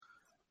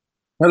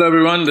Hello,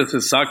 everyone. This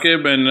is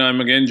Sakib, and I'm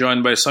again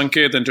joined by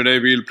Sanket. And today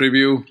we'll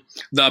preview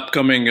the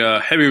upcoming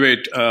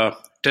heavyweight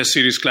Test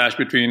series clash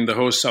between the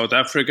host South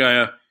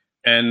Africa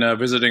and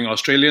visiting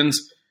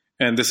Australians.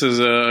 And this is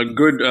a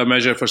good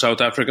measure for South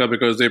Africa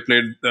because they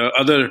played the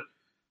other.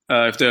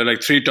 If there are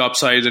like three top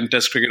sides in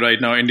Test cricket right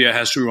now, India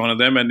has to be one of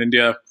them. And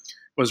India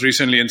was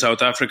recently in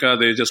South Africa;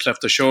 they just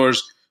left the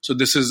shores. So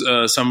this is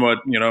somewhat,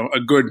 a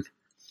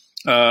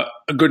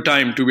good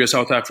time to be a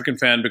South African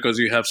fan because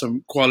you have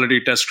some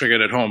quality Test cricket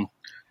at home.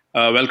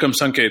 Welcome,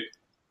 Sanket.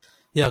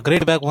 Yeah,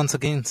 great back once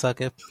again,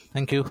 Sakib.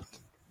 Thank you.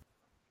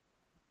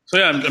 So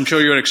yeah, I'm sure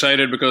you're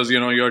excited because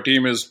your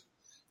team is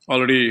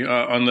already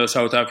on the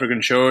South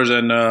African shores,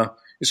 and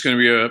it's going to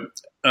be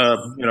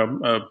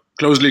a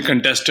closely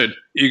contested,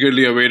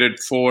 eagerly awaited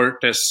four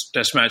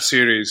test match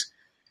series.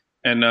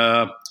 And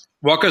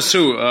walk us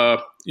through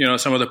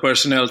some of the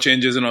personnel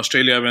changes in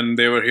Australia when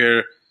they were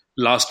here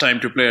last time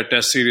to play a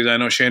Test series. I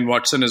know Shane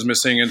Watson is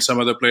missing, and some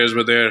other players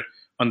were there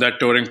on that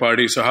touring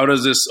party. So how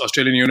does this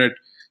Australian unit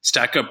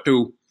stack up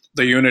to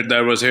the unit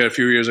that was here a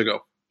few years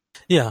ago?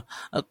 Yeah,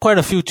 quite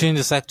a few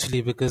changes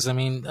actually, because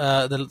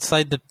the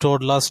side that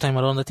toured last time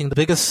around, I think the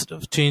biggest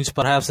change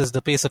perhaps is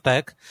the pace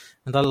attack.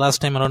 And the last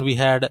time around we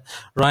had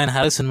Ryan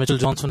Harris and Mitchell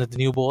Johnson at the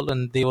new ball,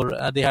 and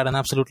they had an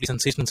absolutely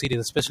sensational series,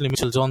 especially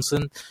Mitchell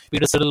Johnson.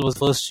 Peter Siddle was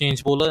first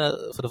change bowler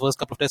for the first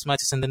couple of Test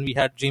matches, and then we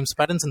had James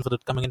Pattinson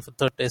coming in for the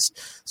third Test.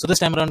 So this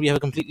time around we have a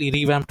completely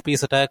revamped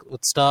pace attack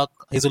with Stark,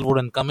 Hazelwood,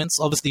 and Cummins.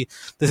 Obviously,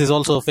 this is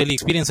also a fairly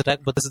experienced attack,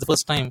 but this is the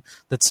first time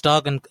that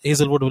Stark and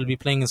Hazelwood will be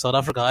playing in South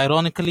Africa.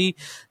 Ironically,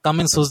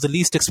 Cummins, who's the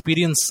least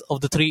experienced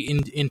of the three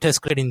in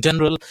Test cricket in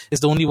general, is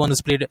the only one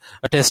who's played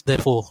a Test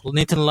therefore.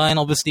 Nathan Lyon,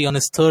 obviously, on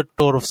his third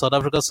tour of South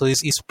Africa, so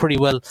he's pretty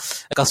well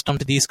accustomed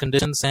to these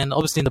conditions. And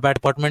obviously, in the bat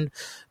department,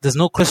 there's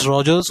no Chris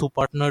Rogers, who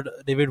partnered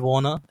David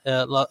Warner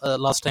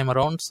last time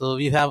around. So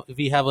we have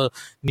a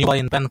new guy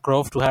in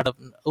Bancroft who had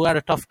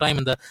a tough time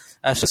in the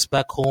Ashes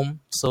back home.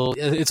 So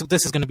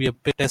this is going to be a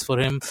big test for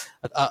him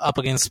up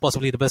against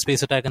possibly the best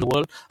pace attack in the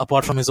world,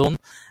 apart from his own.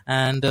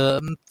 And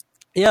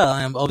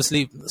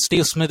obviously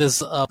Steve Smith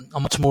is a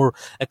much more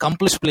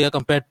accomplished player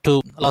compared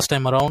to last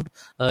time around.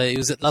 He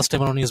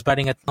was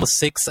batting at number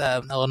 6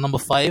 or number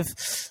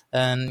 5,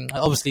 and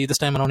obviously this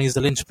time around he's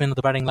the linchpin of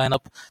the batting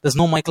lineup. There's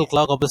no Michael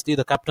Clarke, obviously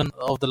the captain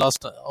of the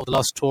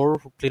last tour,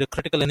 who played a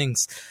critical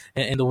innings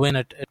in the win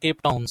at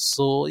Cape Town.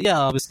 So yeah,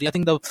 obviously I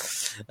think the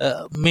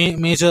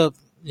major,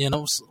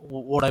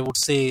 what I would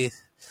say,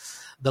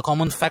 the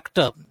common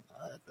factor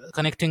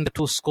connecting the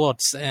two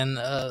squads, and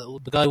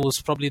the guy who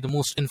was probably the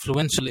most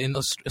influential in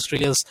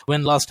Australia's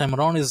win last time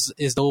around is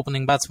the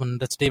opening batsman.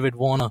 That's David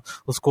Warner,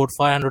 who scored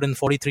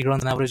 543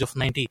 runs, an average of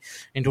 90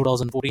 in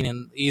 2014,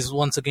 and he's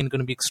once again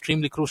going to be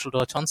extremely crucial to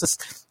our chances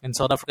in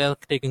South Africa,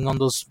 taking on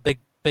those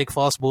big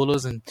fast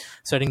bowlers and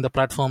setting the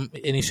platform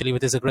initially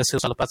with his aggressive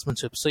style of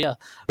batsmanship. So yeah,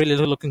 really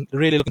looking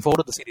forward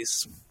to the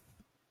series.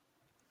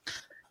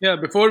 Yeah,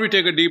 before we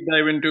take a deep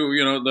dive into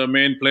the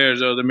main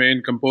players or the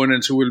main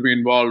components who will be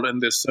involved in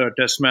this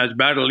Test match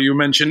battle, you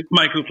mentioned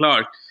Michael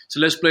Clarke. So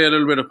let's play a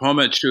little bit of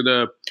homage to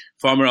the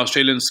former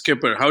Australian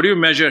skipper. How do you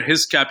measure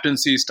his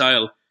captaincy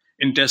style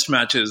in Test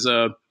matches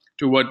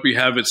to what we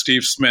have with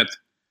Steve Smith?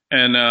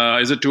 And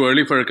is it too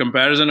early for a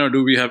comparison, or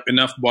do we have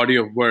enough body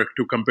of work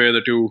to compare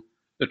the two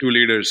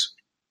leaders?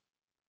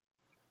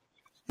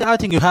 I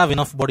think you have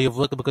enough body of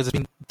work because it's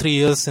been 3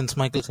 years since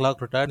Michael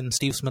Clarke retired, and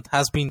Steve Smith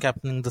has been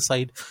captaining the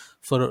side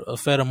for a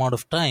fair amount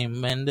of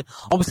time. And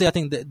obviously, I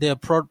think they are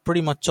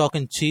pretty much chalk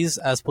and cheese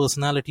as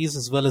personalities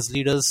as well as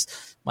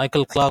leaders.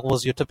 Michael Clarke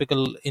was your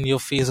typical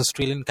in-your-face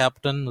Australian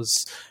captain,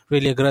 was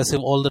really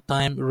aggressive all the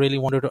time, really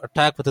wanted to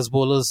attack with his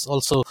bowlers,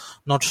 also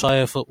not shy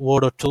of a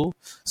word or two.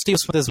 Steve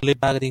Smith is laid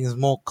back. I think he's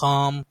more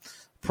calm,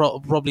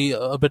 probably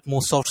a bit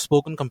more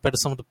soft-spoken compared to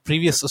some of the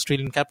previous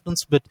Australian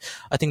captains. But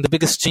I think the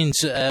biggest change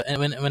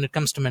when it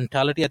comes to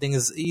mentality, I think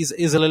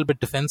is a little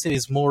bit defensive.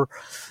 He's more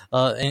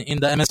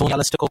in the MS Dhoni,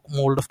 Alistair Cook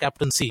mold of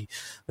captaincy,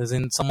 as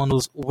in someone who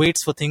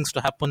waits for things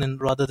to happen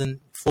and rather than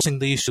forcing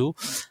the issue.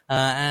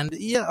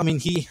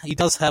 He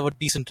does have a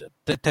decent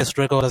Test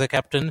record as a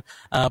captain,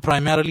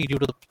 primarily due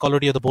to the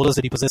quality of the bowlers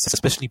that he possesses,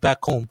 especially back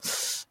home.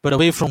 But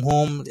away from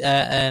home,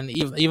 and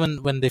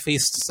even when they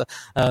faced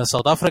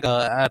South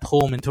Africa at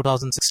home in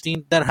 2016,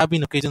 there have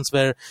been occasions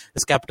where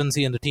his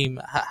captaincy and the team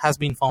has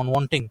been found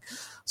wanting.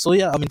 So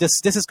yeah,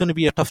 this is going to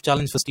be a tough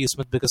challenge for Steve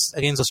Smith because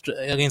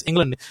against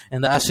England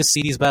in the Ashes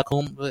series back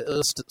home,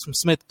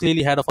 Smith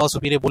clearly had a far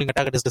superior bowling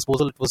attack at his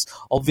disposal. It was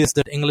obvious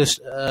that English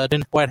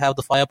didn't quite have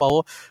the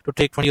firepower to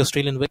take 20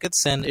 Australian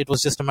wickets, and it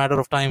was just a matter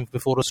of time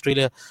before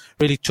Australia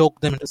really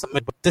choked them into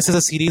submit. But this is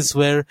a series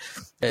where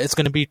it's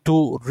going to be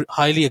two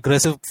highly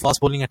aggressive fast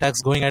bowling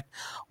attacks going at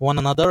one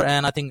another,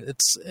 and I think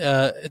this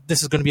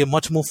is going to be a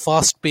much more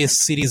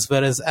fast-paced series,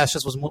 whereas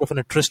Ashes was more of an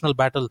attritional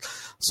battle.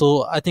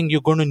 So I think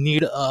you're going to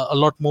need a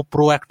lot more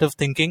proactive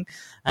thinking,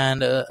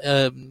 and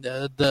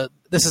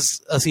this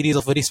is a series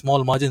of very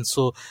small margins.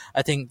 So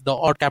I think the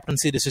odd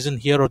captaincy decision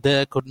here or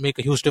there could make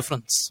a huge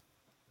difference.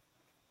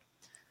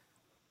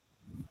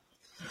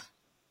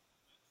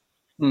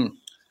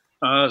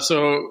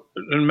 So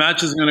the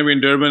match is going to be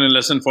in Durban in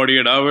less than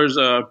 48 hours.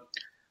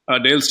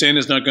 Dale Steyn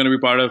is not going to be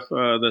part of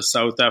the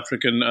South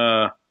African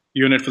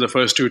unit for the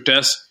first two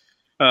tests.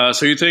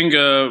 So you think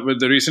with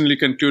the recently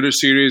concluded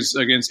series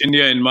against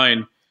India in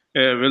mind,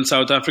 will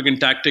South African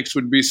tactics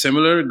would be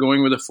similar,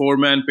 going with a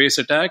four-man pace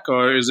attack,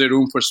 or is there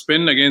room for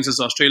spin against this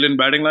Australian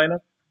batting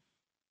lineup?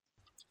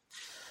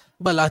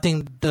 Well, I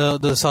think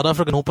the South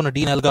African opener,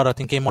 Dean Elgar, I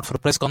think came out for a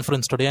press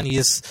conference today, and he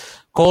has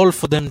called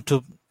for them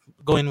to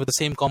go in with the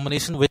same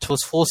combination, which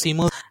was four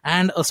seamers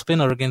and a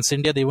spinner against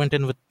India. They went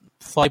in with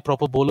five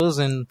proper bowlers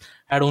and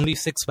had only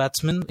six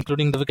batsmen,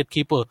 including the wicket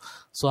keeper.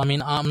 So, I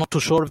mean, I'm not too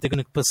sure if they're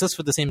going to persist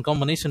with the same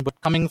combination, but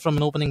coming from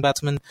an opening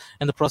batsman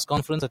in the press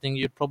conference, I think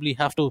you'd probably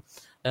have to,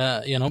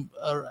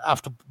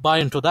 have to buy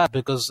into that,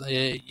 because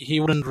he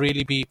wouldn't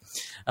really be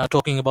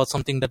talking about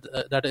something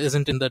that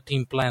isn't in the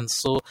team plans.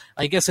 So,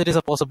 I guess it is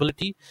a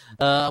possibility.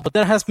 But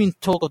there has been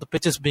talk of the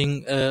pitches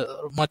being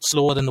much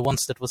slower than the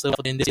ones that were served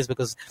for the Indians,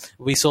 because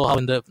we saw how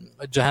in the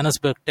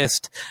Johannesburg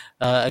test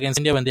against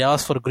India, when they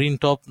asked for a green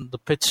top, the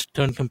pitch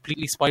turned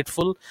completely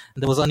spiteful.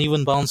 There was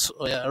uneven bounce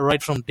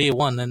right from day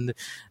one, and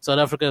South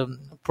Africa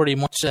pretty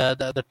much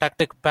the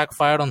tactic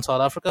backfired on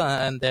South Africa,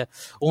 and their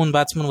own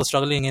batsman was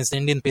struggling against the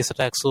Indian pace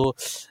attack. So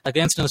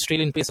against an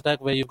Australian pace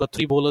attack where you've got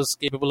three bowlers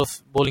capable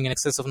of bowling in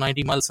excess of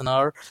 90 miles an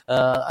hour,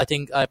 I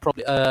think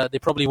they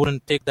probably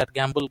wouldn't take that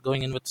gamble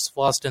going in with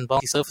fast and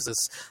bouncy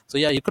surfaces. So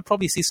yeah, you could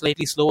probably see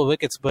slightly slower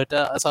wickets, but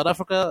South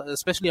Africa,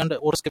 especially under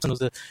Otis Gibson, who's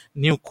the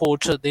new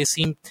coach, they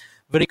seem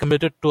very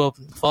committed to a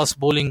fast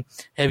bowling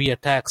heavy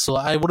attack. So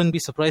I wouldn't be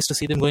surprised to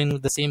see them going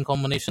with the same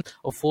combination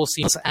of four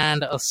seamers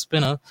and a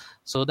spinner.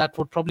 So that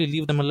would probably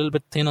leave them a little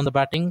bit thin on the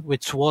batting,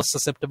 which was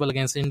susceptible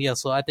against India.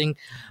 So I think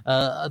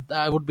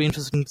it would be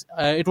interesting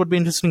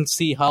to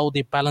see how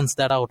they balance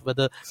that out,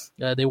 whether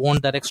they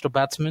want that extra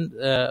batsman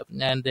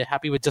and they're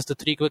happy with just the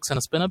three quicks and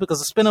a spinner, because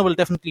the spinner will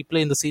definitely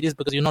play in the series,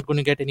 because you're not going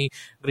to get any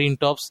green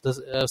tops.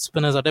 The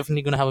spinners are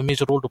definitely going to have a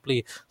major role to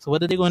play. So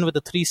whether they go in with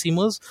the three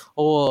seamers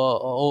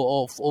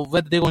or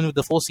whether they're going with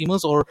the four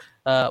seamers, or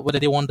whether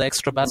they want the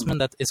extra batsman,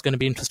 that is going to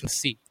be interesting to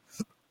see.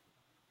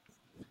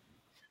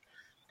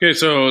 Okay,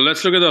 so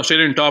let's look at the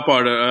Australian top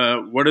order.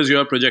 What is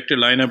your projected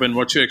lineup, and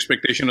what's your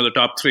expectation of the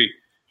top three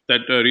that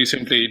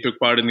recently took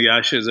part in the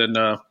Ashes? And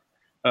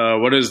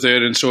what is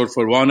there in store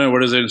for Warner?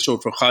 What is there in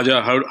store for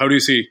Khawaja? How do you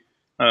see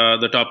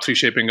the top three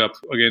shaping up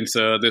against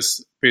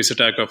this pace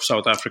attack of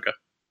South Africa?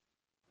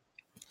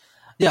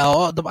 Yeah,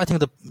 I think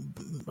the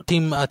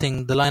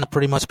lineup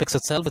pretty much picks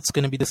itself. It's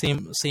going to be the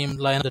same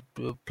lineup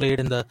that played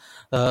in the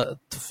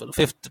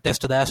fifth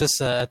test of the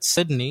Ashes at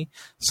Sydney.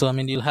 So, I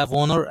mean, you'll have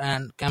Warner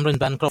and Cameron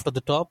Bancroft at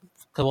the top,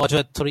 Khawaja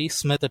at 3,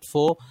 Smith at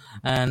 4,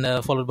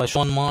 and followed by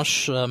Shaun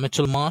Marsh,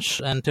 Mitchell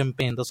Marsh, and Tim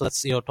Paine. So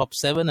that's your top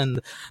 7, and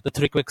the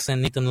three quicks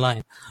and Nathan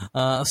Lyon.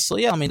 So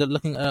yeah, I mean,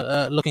 looking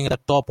at the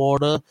top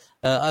order,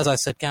 as I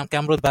said,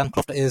 Cameron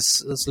Bancroft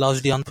is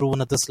largely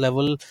unproven at this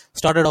level.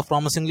 Started off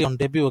promisingly on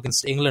debut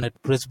against England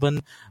at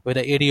Brisbane with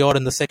an 80 odd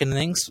in the second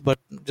innings, but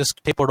just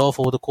tapered off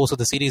over the course of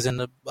the series.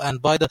 And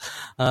by the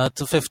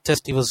fifth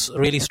test, he was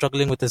really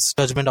struggling with his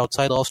judgment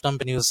outside the off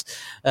stump, and he was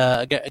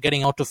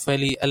getting out to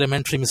fairly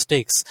elementary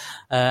mistakes.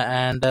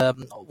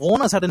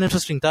 Warner's had an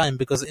interesting time,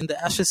 because in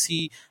the Ashes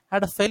he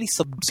had a fairly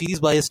sub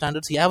series by his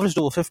standards. He averaged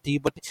over 50,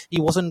 but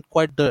he wasn't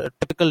quite the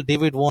typical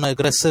David Warner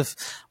aggressive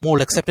mold,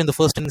 except in the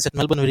first innings at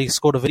Melbourne, where he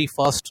scored a very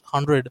fast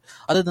 100.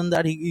 Other than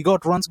that, he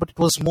got runs, but it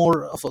was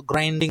more of a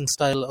grinding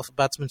style of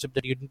batsmanship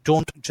that you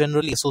don't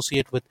generally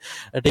associate with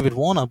David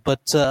Warner.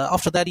 But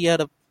after that, he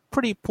had a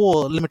pretty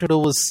poor limited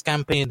overs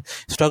campaign,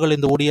 struggled in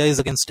the ODIs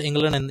against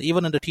England, and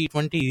even in the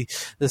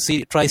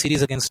T20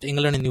 tri-series against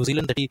England and New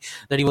Zealand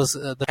that he was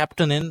the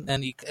captain in,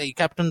 and he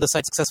captained the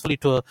side successfully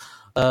to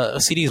a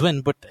series win.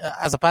 But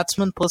as a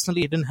batsman,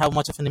 personally, he didn't have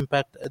much of an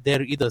impact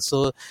there either.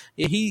 So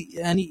he's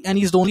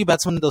the only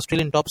batsman in the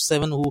Australian top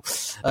 7 who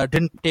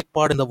didn't take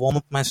part in the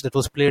warm-up match that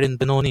was played in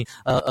Benoni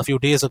a few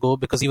days ago,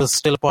 because he was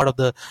still part of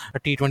the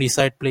T20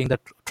 side playing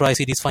that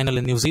tri-series final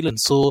in New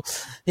Zealand. So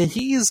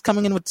he is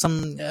coming in with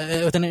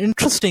with an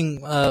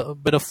interesting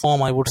bit of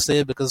form, I would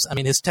say, because I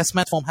mean his test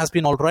match form has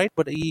been all right,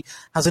 but he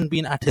hasn't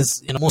been at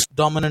his most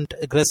dominant,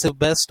 aggressive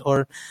best,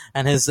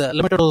 and his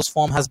limited overs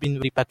form has been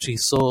very patchy.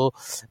 So,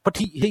 but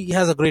he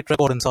has a great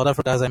record in South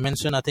Africa, as I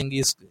mentioned. I think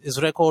his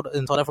record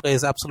in South Africa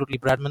is absolutely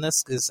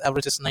Bradmanesque. His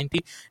average is 90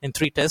 in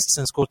 3 tests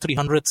and scored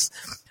 300s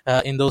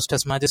in those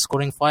test matches,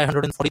 scoring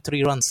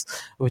 543 runs,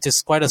 which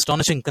is quite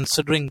astonishing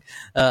considering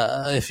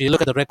if you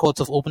look at the records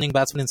of opening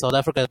batsmen in South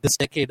Africa this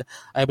decade.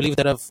 I believe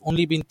there have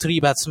only been 3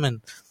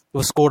 batsmen who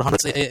have scored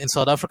hundreds in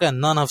South Africa, and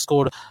none have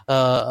scored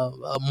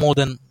more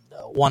than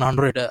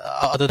 100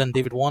 other than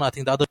David Warner. I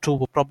think the other 2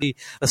 were probably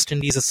West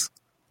Indies'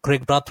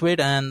 Craig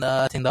Brathwaite, and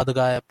I think the other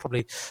guy, I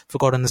probably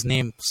forgotten his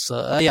name.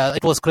 So, yeah,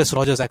 it was Chris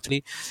Rogers,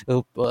 actually,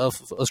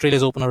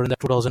 Australia's opener in the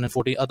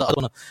 2014, the other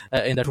one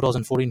in the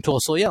 2014 tour.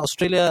 So, yeah,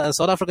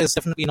 South Africa is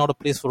definitely not a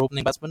place for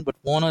opening batsmen, but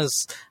Warner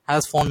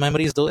has fond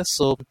memories, though.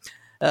 So,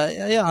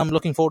 yeah, I'm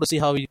looking forward to see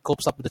how he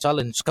copes up with the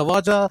challenge.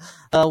 Khawaja,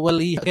 well,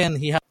 he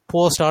had a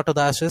poor start to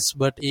the Ashes,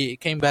 but he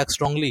came back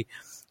strongly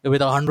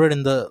with 100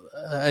 in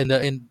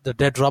the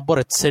dead rubber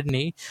at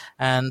Sydney,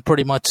 and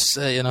pretty much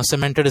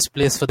cemented his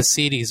place for the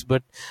series.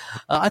 But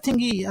I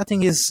think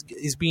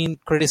he's been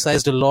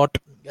criticized a lot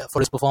for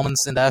his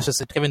performance in the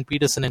Ashes. Kevin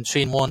Peterson and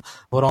Shane Warne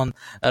were on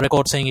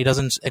record saying he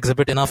doesn't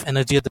exhibit enough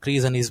energy at the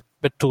crease and he's a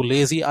bit too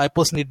lazy. I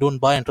personally don't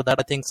buy into that.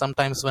 I think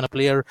sometimes when a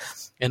player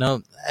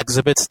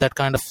exhibits that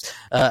kind of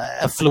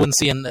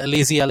affluency and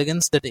lazy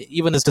elegance, that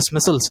even his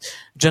dismissals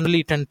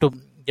generally tend to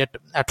get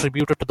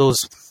attributed to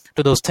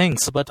those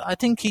things. But I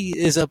think he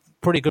is a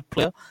pretty good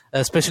player,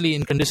 especially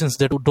in conditions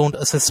that don't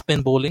assist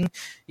spin bowling.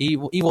 He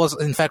was,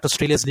 in fact,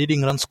 Australia's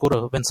leading run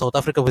scorer when South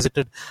Africa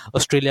visited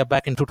Australia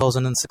back in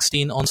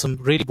 2016 on some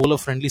really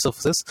bowler-friendly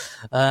surfaces,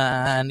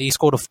 and he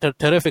scored a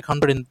terrific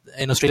 100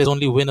 in Australia's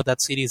only win of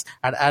that series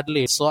at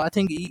Adelaide. So I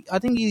think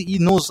he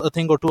knows a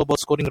thing or two about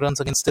scoring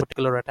runs against this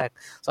particular attack.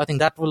 So I think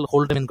that will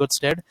hold him in good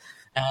stead.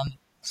 And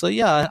so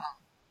yeah.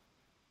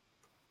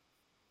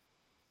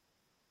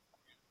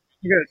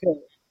 Okay, so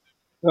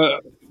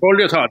hold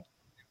your thought.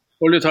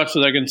 Hold your thoughts for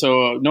a second.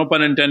 So, no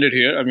pun intended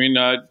here. I mean,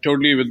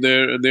 totally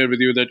there with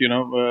you that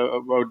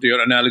about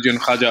your analogy on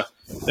Khaja,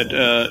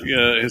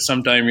 that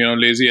sometime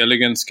lazy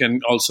elegance can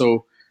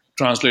also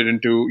translate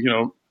into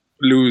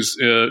loose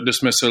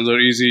dismissals or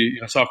easy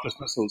soft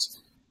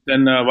dismissals.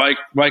 Then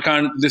why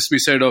can't this be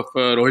said of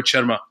Rohit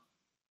Sharma?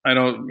 I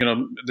know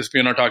this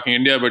we are not talking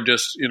India, but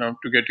just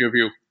to get your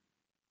view.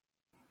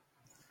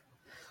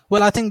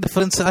 Well, I think the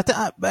difference.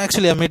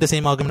 Actually, I made the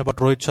same argument about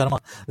Rohit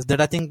Sharma. Is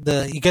that I think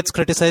he gets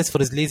criticized for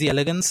his lazy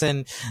elegance,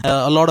 and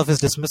a lot of his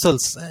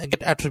dismissals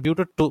get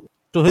attributed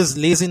to his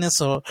laziness.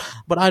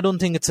 But I don't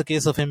think it's a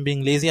case of him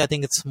being lazy. I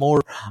think it's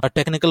more a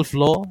technical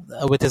flaw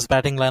with his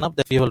batting lineup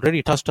that we've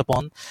already touched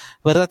upon.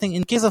 But I think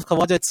in case of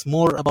Khawaja, it's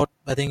more about,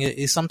 I think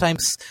he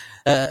sometimes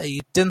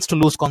he tends to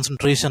lose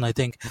concentration, I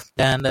think.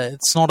 And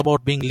it's not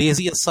about being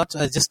lazy as such.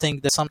 I just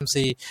think that sometimes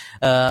he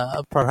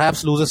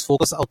perhaps loses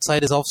focus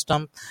outside his off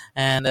stump,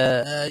 and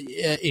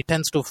he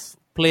tends to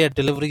play at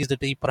deliveries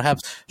that he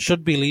perhaps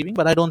should be leaving.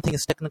 But I don't think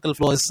his technical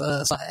flaw is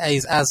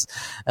as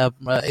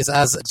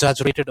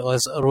exaggerated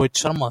as Rohit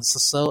Sharma's.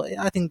 So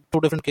I think two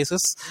different cases.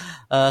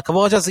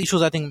 Khawaja's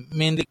issues, I think,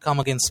 mainly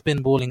come against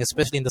spin bowling,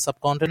 especially in the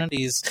subcontinent.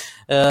 He's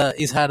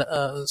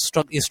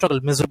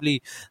struggled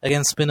miserably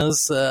against spinners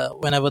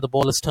whenever the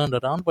ball is turned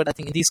around. But I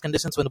think in these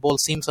conditions, when the ball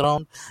seams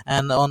around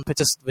and on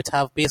pitches which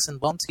have pace and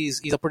bounce,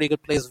 he's a pretty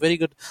good player. He's very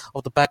good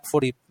of the back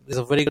foot. He's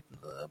a very good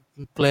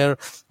player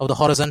of the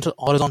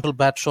horizontal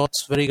bat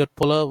shots, very good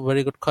puller,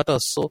 very good cutter.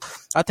 So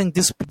I think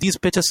these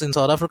pitches in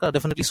South Africa are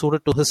definitely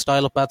suited to his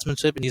style of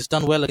batsmanship, and he's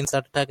done well against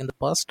that attack in the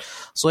past.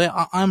 So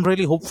yeah, I'm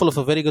really hopeful of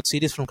a very good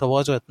series from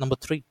Khawaja at number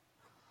 3.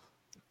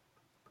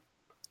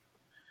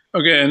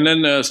 Okay, and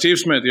then Steve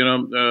Smith,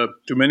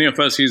 to many of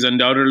us, he's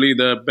undoubtedly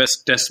the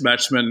best test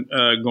batsman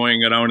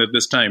going around at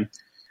this time.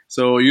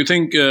 So you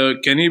think,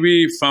 can he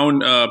be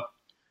found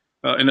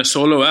in a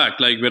solo act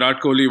like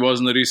Virat Kohli was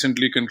in the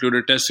recently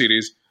concluded test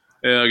series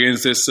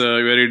against this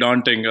very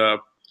daunting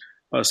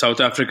South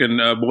African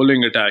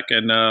bowling attack?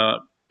 And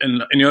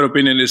in your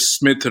opinion, is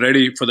Smith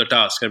ready for the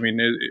task? I mean,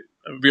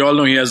 we all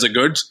know he has the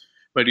goods,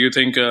 but do you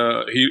think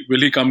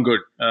will he come good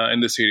in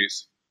the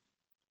series?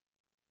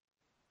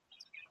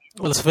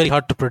 Well, it's very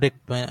hard to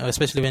predict,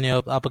 especially when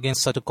you're up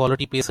against such a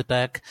quality pace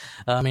attack.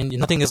 I mean,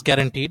 nothing is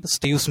guaranteed.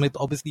 Steve Smith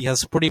obviously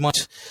has pretty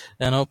much,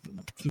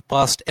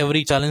 passed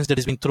every challenge that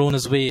has been thrown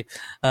his way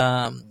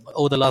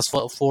over the last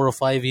 4 or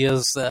 5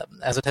 years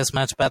as a test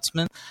match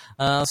batsman.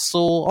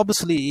 So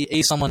obviously,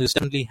 he's someone who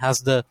definitely has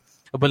the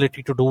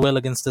ability to do well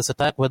against this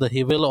attack. Whether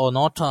he will or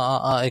not,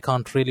 I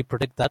can't really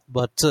predict that.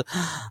 But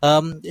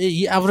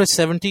he averaged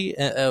 70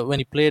 when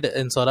he played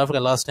in South Africa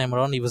last time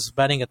around. He was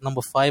batting at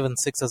number 5 and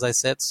 6, as I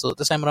said. So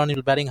this time around, he'll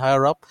be batting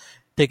higher up,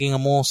 taking a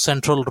more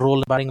central role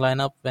in the batting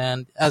lineup.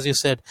 And as you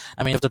said,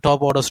 I mean, if the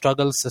top order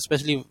struggles,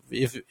 especially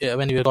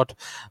when you got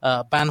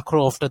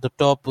Bancroft at the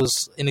top,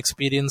 was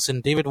inexperienced,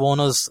 and David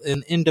Warner's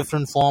in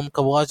indifferent form,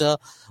 Khawaja,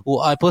 who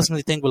I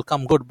personally think will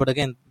come good, but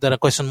again, there are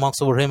question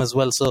marks over him as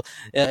well. So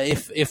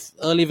if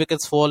early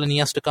wickets fall and he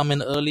has to come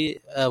in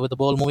early with the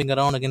ball moving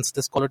around against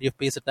this quality of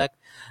pace attack,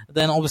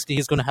 then obviously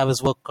he's going to have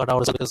his work cut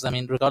out. Because, I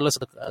mean, regardless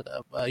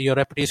of your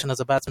reputation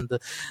as a batsman, the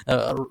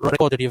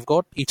record that you've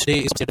got, each day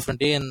is a different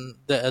day, and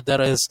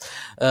there is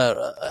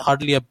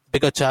hardly a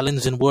bigger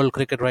challenge in world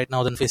cricket right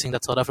now than facing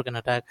that South African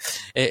attack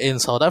in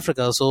South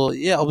Africa. So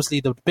yeah,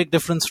 obviously the big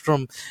difference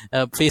from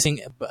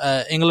facing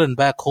England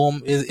back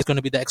home is going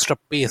to be the extra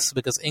pace,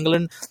 because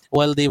England,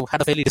 while they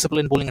had a fairly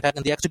disciplined bowling attack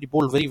and they actually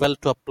bowled very well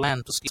to a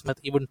plan to Steve Smith,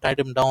 even tied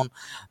him down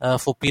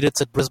for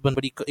periods at Brisbane,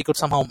 but he could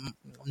somehow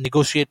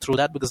negotiate through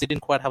that because they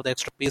didn't quite have the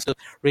extra pace to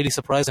really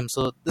surprise him.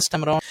 So this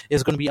time around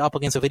is going to be up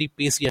against a very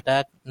pacey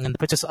attack, and the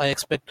pitches I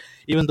expect,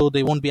 even though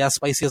they won't be as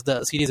spicy as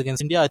the series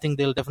against India, I think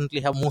they'll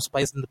definitely have more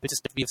spice than the pitches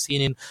that we've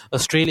seen in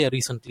Australia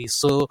recently.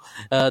 So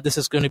this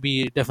is going to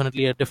be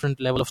definitely a different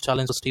level of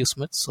challenge for Steve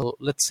Smith. So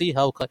let's see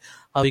how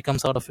he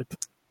comes out of it.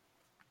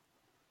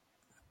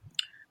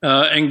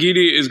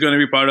 Ngidi is going to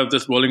be part of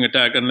this bowling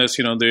attack unless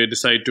they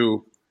decide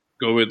to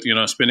go with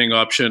spinning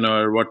option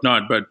or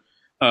whatnot. But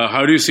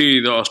How do you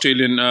see the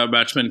Australian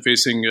batsman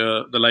facing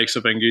the likes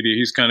of Ngidi?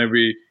 He's going to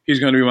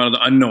be one of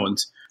the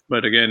unknowns.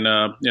 But again,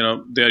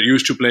 they're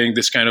used to playing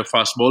this kind of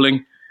fast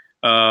bowling.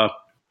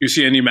 You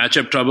see any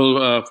matchup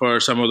trouble for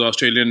some of the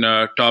Australian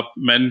top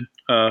men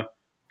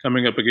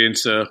coming up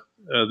against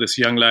this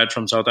young lad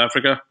from South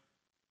Africa?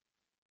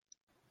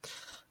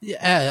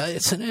 Yeah,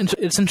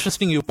 it's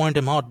interesting you point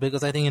him out,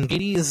 because I think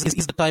Ngidi is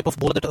the type of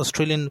bowler that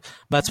Australian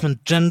batsmen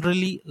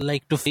generally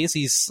like to face.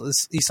 He's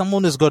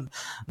someone who's got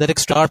that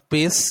extra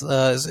pace,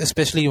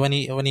 especially when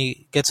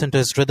he gets into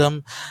his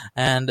rhythm.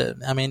 And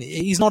I mean,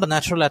 he's not a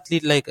natural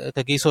athlete like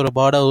Kagiso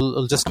Rabada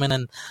who'll just come in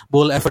and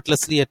bowl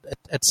effortlessly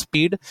at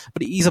speed,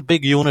 but he's a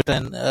big unit,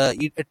 and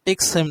it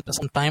takes him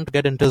some time to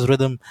get into his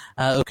rhythm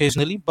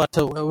occasionally. But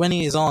when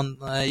he is on,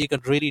 he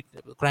can really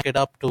crank it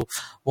up to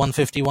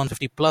 150,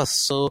 150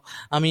 plus. So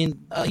I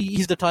mean,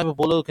 he's the type of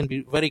bowler who can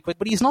be very quick,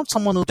 but he's not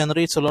someone who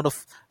generates a lot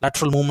of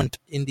lateral movement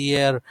in the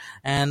air.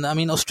 And I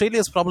mean,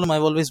 Australia's problem,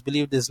 I've always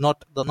believed, is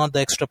not the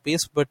extra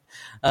pace, but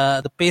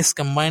the pace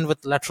combined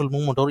with lateral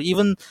movement, or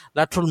even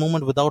lateral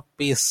movement without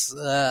pace.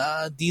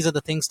 These are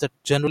the things that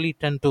generally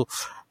tend to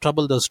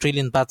trouble the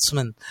Australian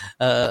batsmen.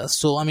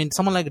 So I mean,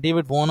 someone like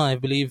David Warner, I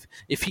believe,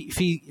 if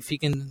he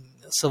can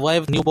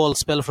survive new ball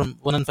spell from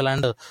Vernon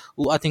Philander,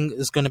 who I think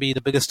is going to be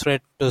the biggest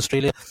threat to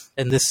Australia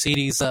in this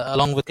series,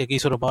 along with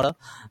Kagiso Rabada.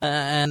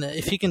 And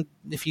if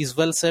he's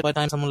well set by the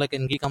time someone like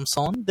Ngidi comes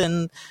on,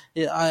 then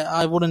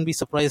I wouldn't be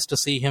surprised to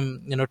see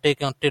him,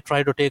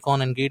 try to take on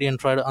Ngidi and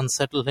try to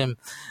unsettle him.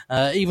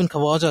 Even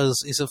Khawaja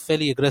is a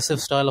fairly aggressive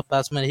style of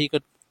batsman. He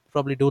could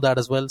probably do that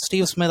as well.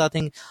 Steve Smith,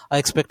 I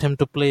expect him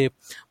to play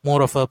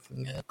more of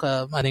an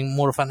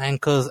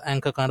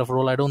anchor kind of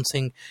role. I don't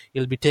think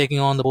he'll be taking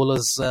on the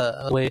bowlers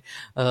the way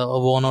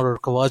Warner or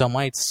Khawaja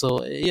might.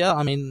 So yeah,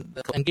 I mean,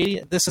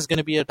 Ngidi, this is going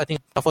to be a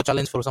tougher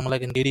challenge for someone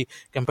like Ngidi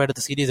compared to the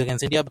series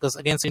against India, because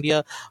against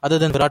India, other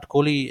than Virat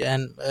Kohli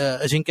and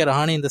Ajinkya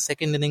Rahane in the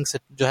second innings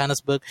at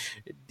Johannesburg,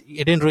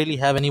 he didn't really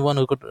have anyone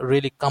who could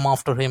really come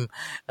after him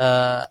in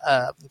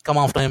the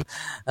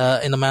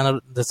manner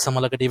that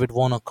someone like a David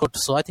Warner could.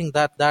 So I think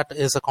that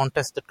is a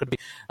contest that could be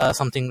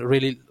something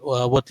really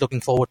worth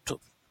looking forward to.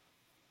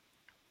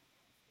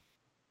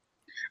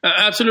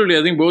 Absolutely.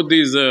 I think both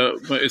these,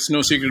 it's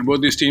no secret,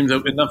 both these teams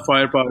have enough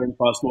firepower in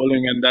fast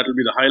bowling, and that will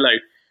be the highlight.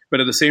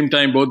 But at the same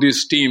time, both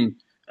these teams,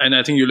 and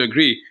I think you'll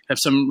agree, have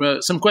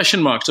some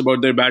question marks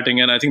about their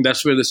batting, and I think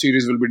that's where the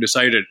series will be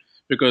decided.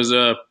 Because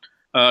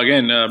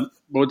again,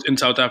 both in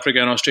South Africa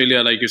and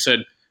Australia, like you said,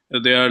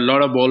 there are a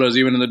lot of bowlers,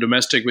 even in the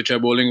domestic, which are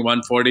bowling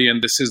 140,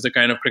 and this is the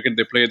kind of cricket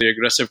they play, the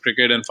aggressive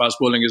cricket, and fast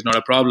bowling is not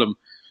a problem.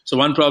 So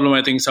one problem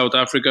I think South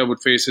Africa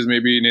would face is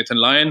maybe Nathan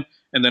Lyon,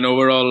 and then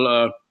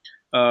overall,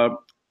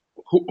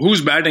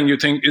 whose batting you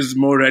think is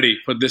more ready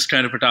for this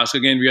kind of a task?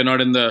 Again, we are not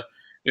in the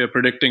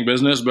predicting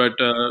business, but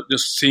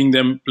just seeing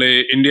them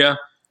play India,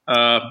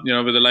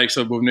 with the likes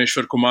of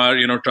Bhuvneshwar Kumar,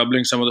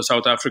 troubling some of the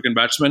South African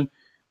batsmen.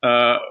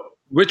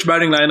 Which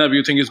batting lineup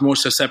you think is more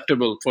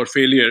susceptible for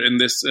failure in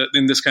this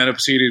kind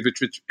of series,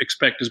 which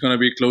expect is going to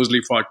be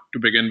closely fought to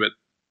begin with?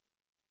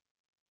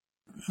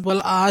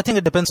 Well, I think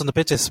it depends on the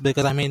pitches,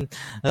 because I mean,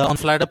 on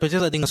flatter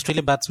pitches, I think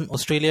Australia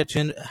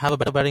have a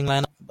better batting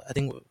lineup. I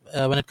think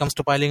when it comes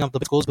to piling up the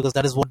scores, because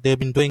that is what they've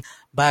been doing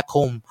back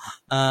home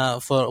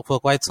for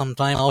quite some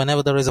time.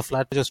 Whenever there is a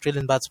flat pitch,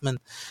 Australian batsmen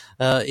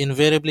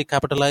invariably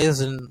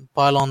capitalize and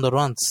pile on the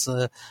runs.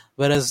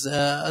 Whereas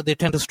they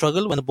tend to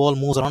struggle when the ball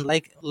moves around,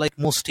 like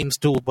most teams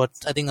do. But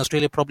I think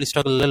Australia probably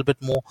struggle a little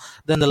bit more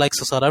than the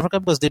likes of South Africa,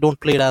 because they don't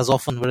play it as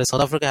often. Whereas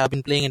South Africa have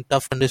been playing in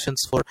tough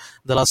conditions for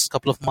the last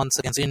couple of months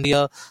against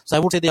India. So I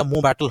would say they are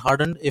more battle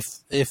hardened if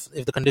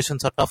the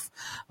conditions are tough,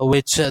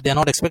 which they are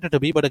not expected to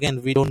be. But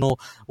again, we don't know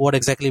what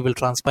exactly will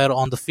transpire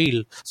on the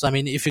field. So I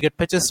mean, if you get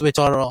pitches which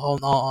are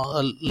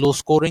low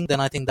scoring,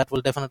 then I think that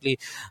will definitely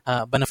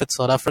benefit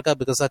South Africa,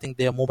 because I think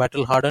they are more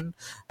battle hardened.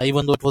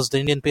 Even though it was the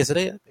Indian pace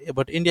attack,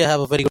 but India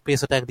have a very good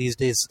pace attack these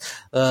days.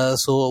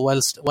 So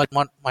whilst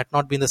might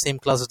not be in the same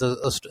class as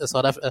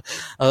the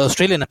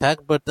Australian attack,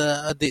 but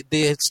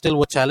they still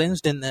were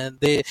challenged, and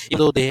even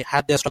though they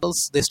had their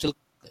struggles, they still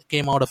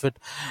came out of it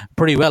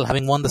pretty well,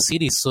 having won the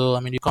series. So I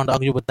mean, you can't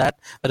argue with that.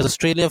 But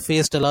Australia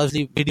faced a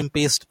largely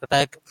medium-paced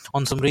attack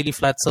on some really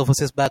flat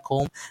surfaces back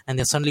home, and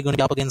they're suddenly going to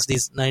be up against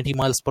these 90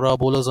 miles per hour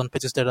bowlers on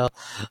pitches that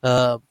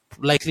are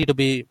likely to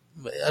be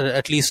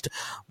at least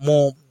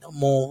more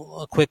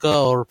quicker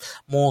or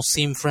more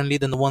seam friendly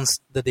than the ones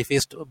that they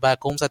faced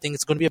back home. So I think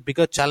it's going to be a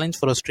bigger challenge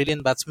for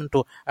Australian batsmen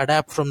to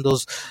adapt from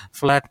those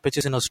flat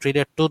pitches in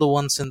Australia to the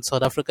ones in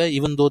South Africa,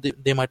 even though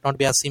they might not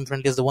be as seam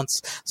friendly as the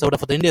ones served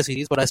up for the India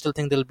series. But I still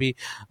think there'll be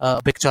a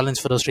big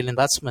challenge for the Australian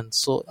batsmen.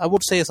 So I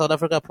would say South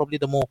Africa are probably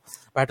the more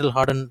battle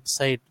hardened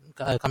side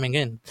coming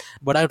in.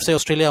 But I would say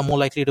Australia are more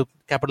likely to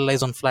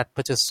capitalize on flat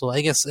pitches. So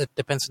I guess it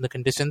depends on the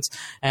conditions.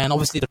 And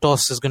obviously the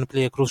toss is going to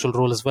play a crucial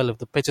role as well. If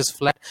the pitch is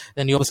flat,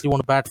 then you obviously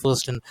want to bat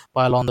first and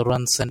pile on the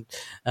runs and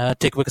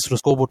take wickets through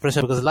scoreboard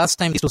pressure. Because the last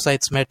time these two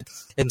sides met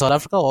in South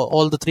Africa,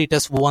 all the three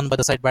tests were won by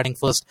the side batting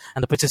first,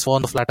 and the pitches were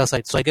on the flatter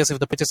side. So I guess if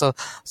the pitches are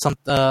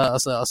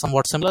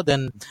somewhat similar,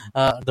 then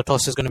the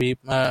toss is going to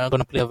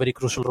play a very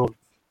crucial role.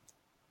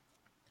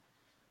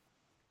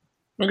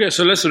 Okay,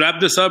 so let's wrap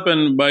this up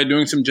and by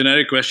doing some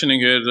generic questioning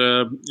here,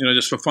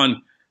 just for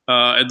fun.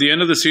 At the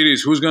end of the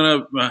series, who's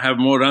going to have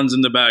more runs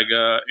in the bag,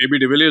 AB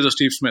de Villiers or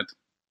Steve Smith?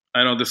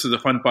 I know this is the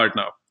fun part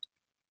now.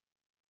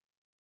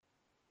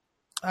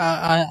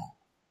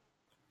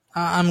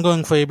 I'm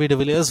going for AB de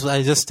Villiers.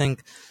 I just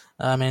think,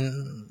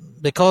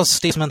 because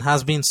Steve Smith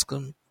has been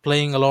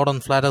playing a lot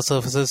on flatter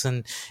surfaces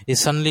and is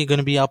suddenly going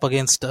to be up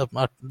against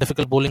a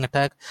difficult bowling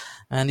attack,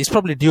 and he's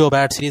probably due a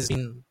bad series. He's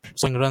been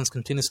scoring runs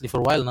continuously for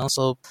a while now.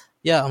 So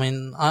yeah,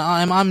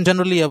 I'm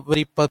generally a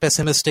very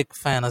pessimistic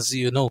fan, as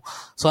you know.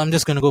 So I'm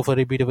just going to go for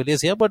AB de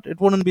Villiers here, but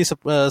it wouldn't be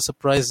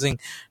surprising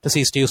to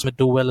see Steve Smith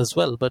do well as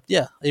well. But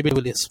yeah, AB de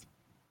Villiers.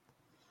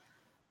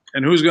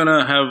 And who's going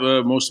to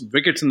have most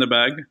wickets in the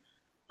bag?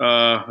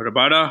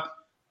 Rabada,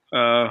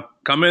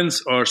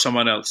 Cummins, or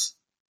someone else?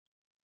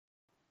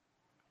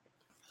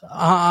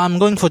 I'm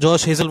going for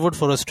Josh Hazlewood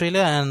for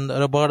Australia and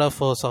Rabada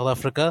for South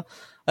Africa.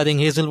 I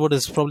think Hazlewood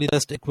is probably the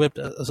best equipped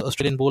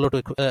Australian bowler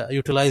to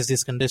utilize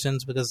these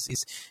conditions, because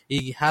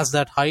he has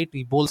that height,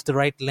 he bowls the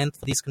right length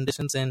for these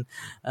conditions, and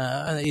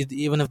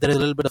even if there is a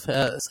little bit of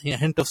a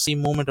hint of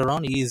seam movement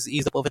around, he's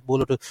the perfect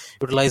bowler to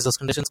utilize those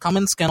conditions.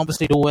 Cummins can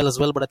obviously do well as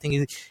well, but I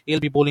think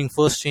he'll be bowling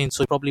first change,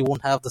 so he probably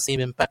won't have the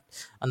same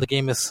impact on the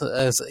game as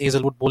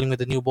Hazlewood bowling with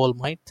the new ball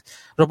might.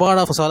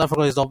 Rabada for South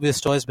Africa is the obvious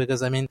choice,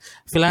 because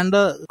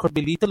Philander could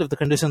be lethal if the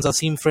conditions are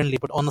seam friendly,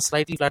 but on the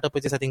slightly flatter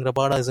pitches, I think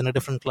Rabada is in a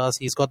different class.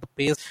 He's got the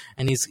pace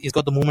and he's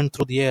got the movement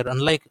through the air.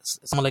 Unlike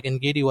someone like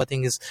Ngidi, I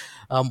think is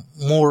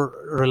more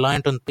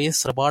reliant on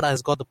pace, Rabada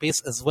has got the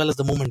pace as well as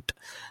the movement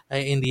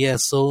in the air.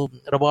 So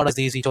Rabada is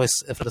the easy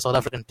choice for the South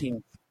African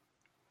team.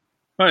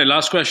 All right,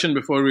 last question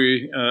before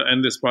we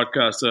end this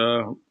podcast.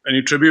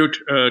 Any tribute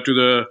to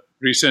the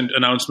recent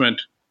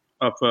announcement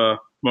of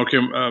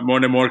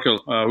Morne Morkel,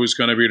 who's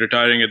going to be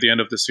retiring at the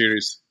end of the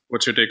series?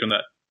 What's your take on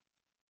that?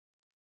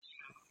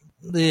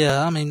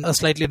 Yeah,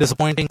 slightly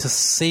disappointing to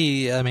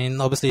see.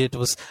 Obviously it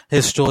was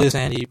his choice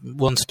and he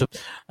wants to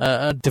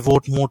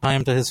devote more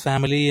time to his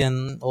family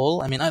and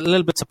all. I'm a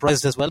little bit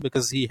surprised as well,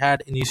 because he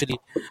had initially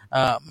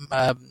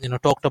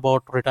talked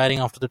about retiring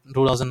after the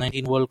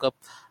 2019 World Cup.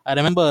 I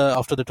remember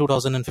after the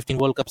 2015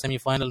 World Cup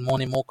semi-final,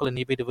 Morne Morkel and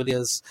AB de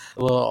Villiers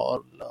were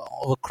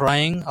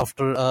crying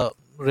after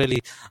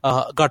really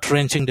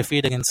gut-wrenching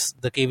defeat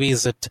against the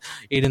Kiwis at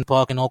Eden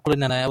Park in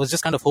Auckland, and I was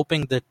just kind of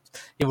hoping that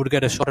he would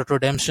get a shot at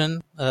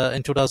redemption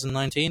in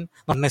 2019,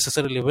 not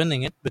necessarily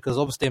winning it, because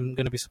obviously I'm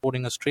going to be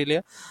supporting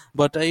Australia,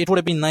 but it would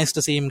have been nice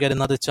to see him get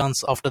another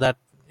chance after that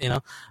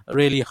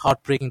really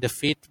heartbreaking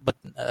defeat, but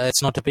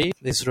it's not to be.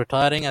 He's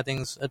retiring. I think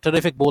he's a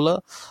terrific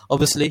bowler,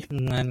 obviously,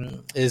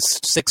 and is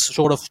 6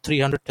 short of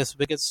 300 test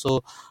wickets,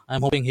 so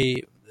I'm hoping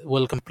he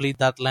will complete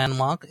that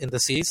landmark in the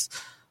seas.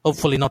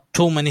 Hopefully not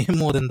too many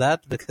more than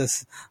that,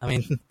 because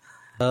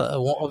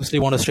obviously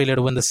want Australia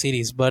to win the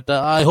series, but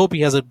I hope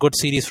he has a good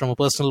series from a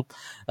personal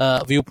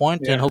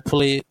viewpoint, and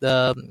hopefully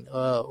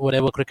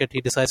whatever cricket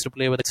he decides to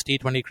play, whether it's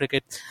T20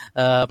 cricket,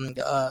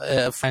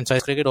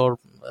 franchise cricket, or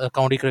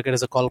county cricket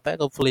as a callback,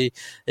 hopefully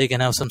he can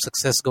have some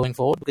success going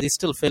forward, because he's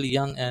still fairly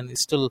young and he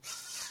still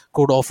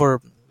could offer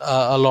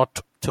a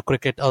lot to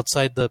cricket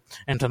outside the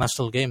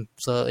international game.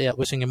 So yeah,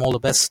 wishing him all the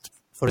best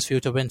for his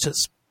future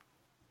ventures.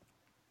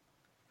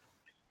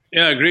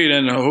 Yeah, agreed.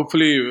 And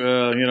hopefully,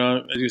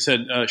 as you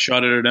said,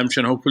 shot at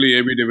redemption. Hopefully,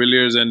 AB de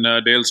Villiers and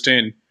Dale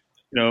Steyn,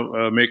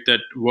 make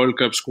that World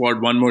Cup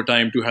squad one more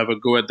time to have a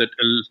go at that,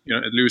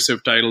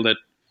 elusive title that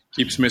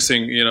keeps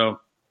missing,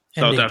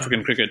 South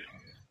African cricket.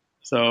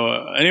 So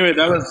anyway,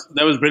 that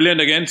was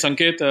brilliant again,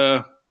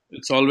 Sanket.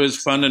 It's always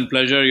fun and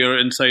pleasure. Your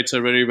insights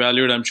are very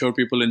valued. I'm sure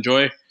people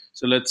enjoy.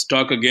 So let's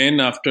talk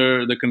again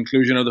after the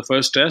conclusion of the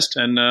first test,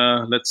 and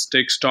let's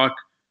take stock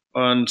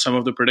on some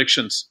of the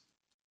predictions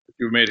that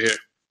you've made here.